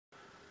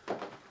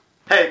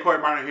Corey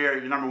Minor here,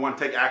 your #1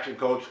 Take Action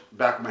coach,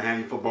 back with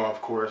Miami football,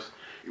 of course.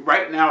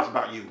 Right now it's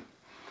about you.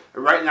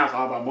 Right now it's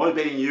all about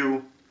motivating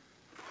you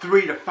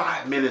 3 to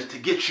 5 minutes to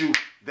get you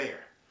there.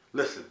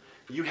 Listen,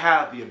 you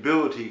have the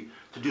ability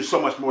to do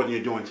so much more than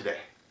you're doing today.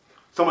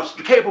 So much,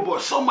 you're capable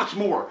of so much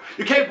more.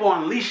 You're capable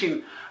of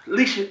unleashing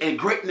a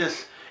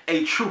greatness,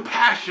 a true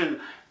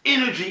passion,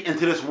 energy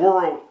into this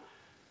world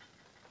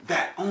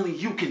that only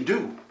you can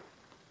do.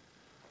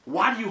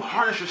 Why do you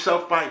harness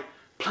yourself by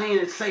playing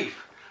it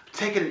safe,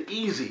 taking it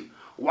easy,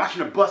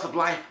 watching the bus of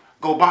life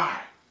go by?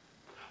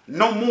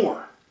 No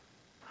more.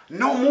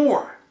 No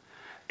more.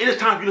 It is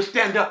time for you to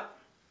stand up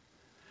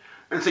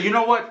and say, you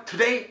know what?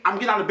 Today, I'm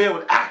getting out of bed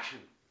with action.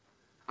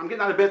 I'm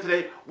getting out of bed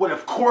today with a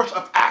course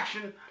of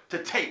action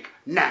to take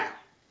now.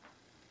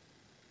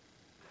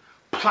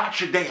 Plot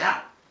your day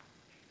out.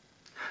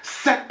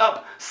 Set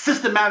up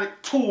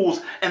systematic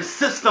tools and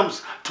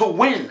systems to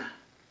win.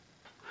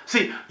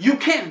 See, you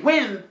can't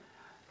win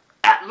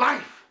at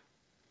life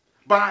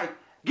by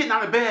getting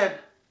out of bed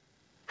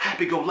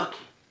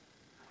happy-go-lucky,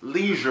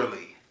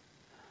 leisurely.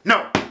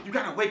 No, you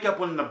got to wake up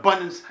with an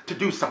abundance to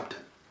do something,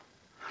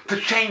 to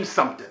change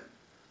something,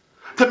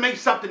 to make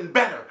something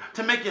better,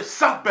 to make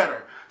yourself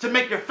better, to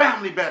make your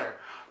family better,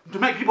 to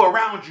make people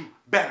around you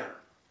better.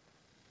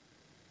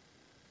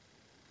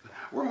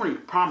 We're only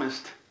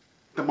promised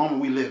the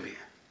moment we live in.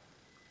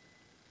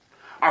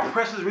 Our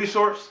precious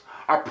resource,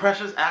 our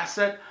precious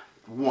asset,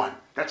 one,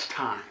 that's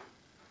time.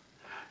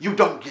 You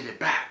don't get it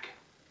back.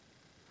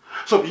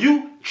 So if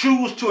you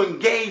choose to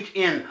engage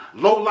in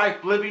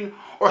low-life living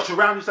or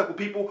surround yourself with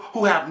people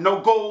who have no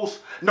goals,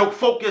 no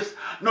focus,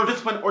 no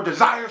discipline or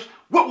desires,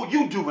 what will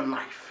you do in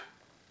life?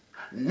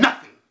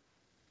 Nothing.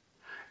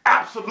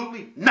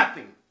 Absolutely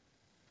nothing.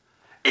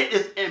 It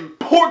is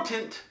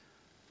important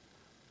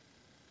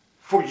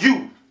for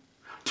you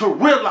to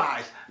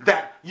realize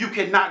that you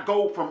cannot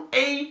go from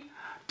A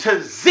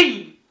to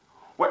Z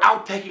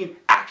without taking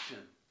action.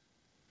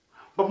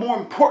 But more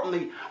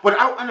importantly,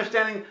 without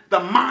understanding the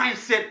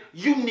mindset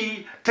you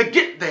need to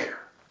get there.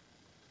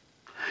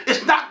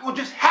 It's not going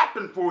to just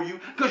happen for you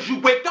because you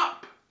wake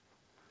up.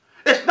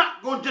 It's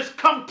not going to just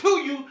come to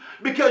you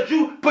because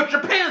you put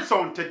your pants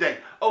on today.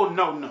 Oh,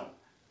 no, no.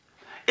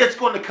 It's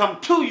going to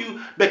come to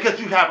you because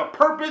you have a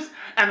purpose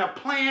and a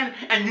plan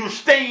and you're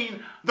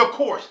staying the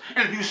course.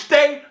 And if you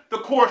stay the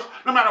course,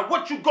 no matter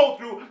what you go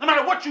through, no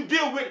matter what you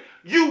deal with,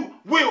 you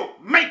will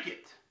make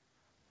it.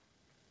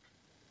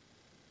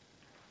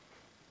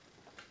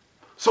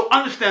 So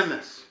understand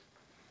this.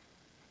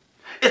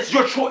 It's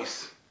your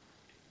choice.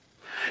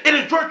 It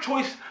is your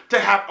choice to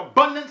have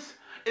abundance.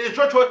 It is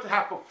your choice to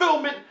have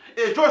fulfillment.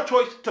 It is your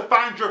choice to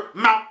find your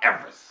Mount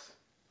Everest.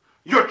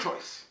 Your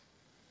choice.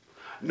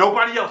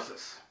 Nobody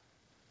else's.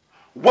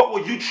 What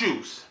will you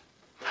choose?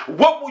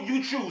 What will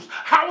you choose?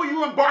 How will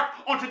you embark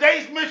on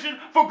today's mission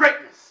for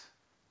greatness?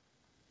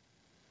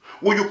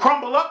 Will you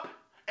crumble up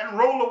and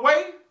roll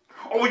away?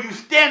 Or will you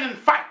stand and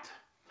fight?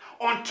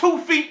 On 2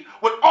 feet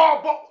with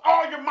all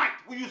your might,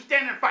 will you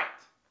stand and fight?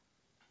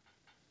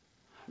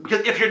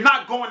 Because if you're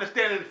not going to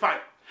stand and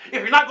fight, if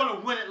you're not going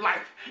to win at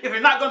life, if you're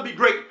not going to be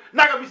great,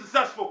 not going to be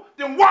successful,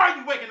 then why are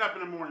you waking up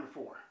in the morning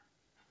for?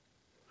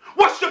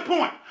 What's your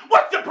point?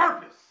 What's your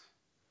purpose?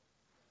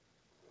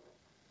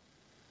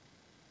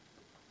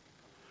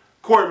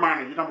 Corey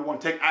Minor, your #1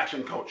 Take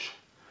Action coach.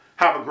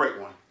 Have a great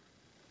one.